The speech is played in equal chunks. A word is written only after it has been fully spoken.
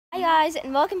guys,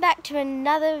 and welcome back to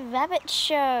another rabbit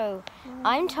show.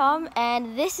 I'm Tom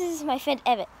and this is my friend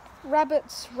Everett.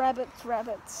 Rabbits, rabbits,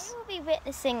 rabbits. We will be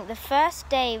witnessing the first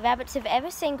day rabbits have ever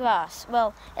seen grass.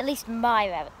 Well, at least my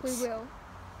rabbits. We will.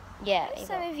 Yeah.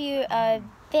 Some of you are a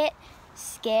bit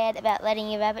scared about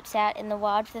letting your rabbits out in the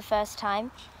wild for the first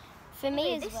time. For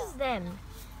me as well. This is them.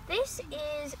 This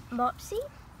is Mopsy.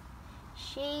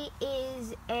 She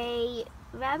is a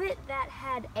rabbit that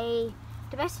had a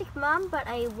domestic mum but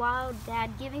a wild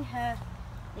dad, giving her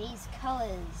these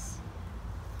colours.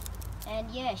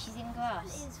 And yeah, she's in grass.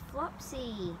 This is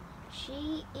Flopsy.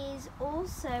 She is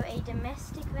also a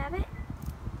domestic rabbit.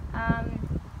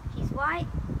 She's white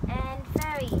and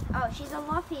furry. Oh, she's a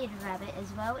lop-eared rabbit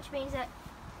as well, which means that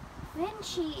when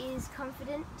she is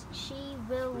confident, she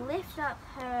will lift up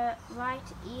her right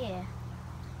ear.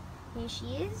 Here she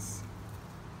is.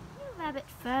 When a rabbit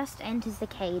first enters the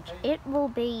cage, it will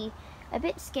be a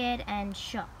bit scared and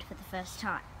shocked for the first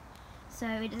time. So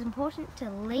it is important to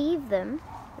leave them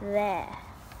there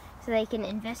so they can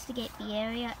investigate the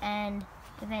area and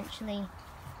eventually,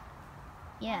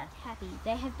 happy.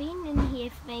 They have been in here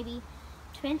for maybe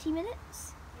 20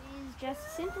 minutes. It is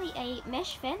just simply a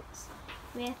mesh fence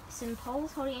with some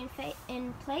poles holding it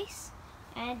in place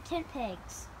and tent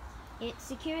pegs. It's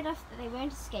secure enough that they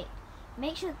won't escape.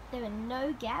 Make sure that there are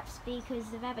no gaps because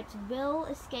the rabbits will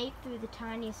escape through the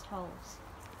tiniest holes.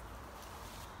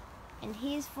 And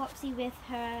here's Flopsy with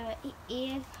her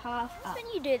ear half up. When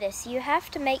you do this, you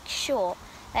have to make sure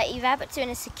that your rabbits are in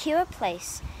a secure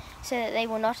place so that they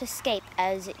will not escape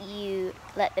as you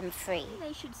let them free.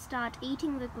 They should start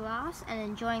eating the grass and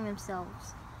enjoying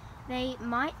themselves. They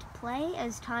might play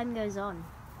as time goes on.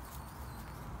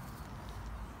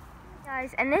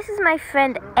 Guys, and this is my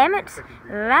friend Emmett's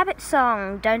rabbit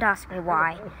song. Don't ask me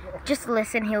why. Just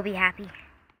listen, he'll be happy.